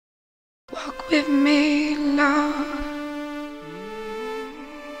with me, Lord.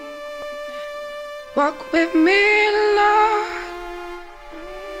 Walk with me, Lord.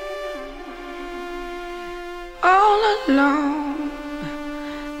 All alone,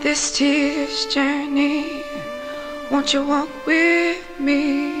 this tedious journey, won't you walk with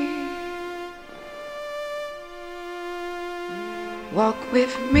me? Walk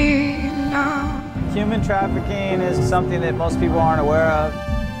with me, Lord. Human trafficking is something that most people aren't aware of.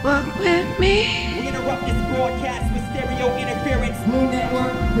 Walk with me. We interrupt this broadcast with stereo interference. Blue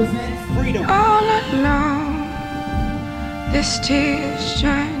Network presents Freedom. All alone, this tedious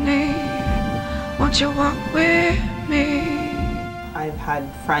journey, won't you walk with me? I've had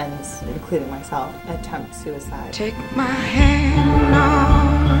friends, including myself, attempt suicide. Take my hand,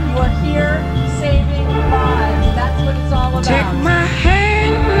 Lord. You are here saving lives. That's what it's all about. Take my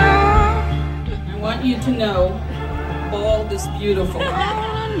hand, Lord. I want you to know all this beautiful. All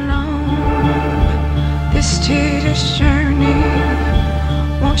alone, this tedious journey,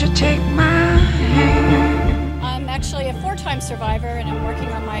 won't you take my hand? I'm actually a 4-time survivor and I'm working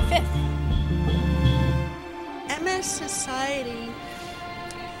on my 5th. MS Society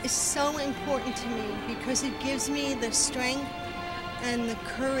is so important to me because it gives me the strength and the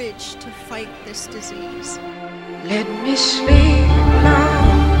courage to fight this disease. Let me sleep,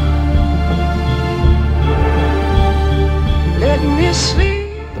 Lord. Let me sleep.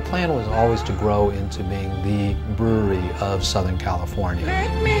 The plan was always to grow into being the brewery of Southern California.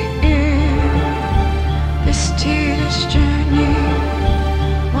 Let me in this tedious journey.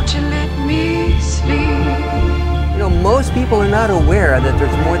 Won't you let me sleep? You know, most people are not aware that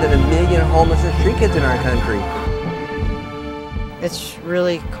there's more than 1 million homeless and street kids in our country. It's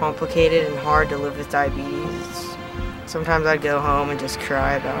really complicated and hard to live with diabetes. Sometimes I'd go home and just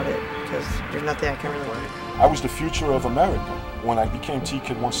cry about it because there's nothing I can really do. I was the future of America. When I became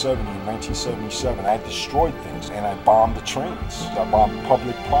T-Kid 170 in 1977, I destroyed things and I bombed the trains. I bombed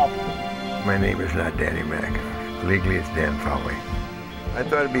public property. My name is not Danny Mac. Legally, it's Dan Fowley. I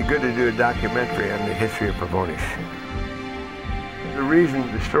thought it'd be good to do a documentary on the history of Pavonis. The reason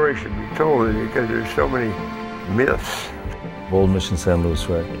the story should be told is because there's so many myths. Old Mission San Luis,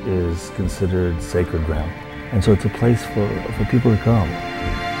 right, is considered sacred ground. And so it's a place for people to come.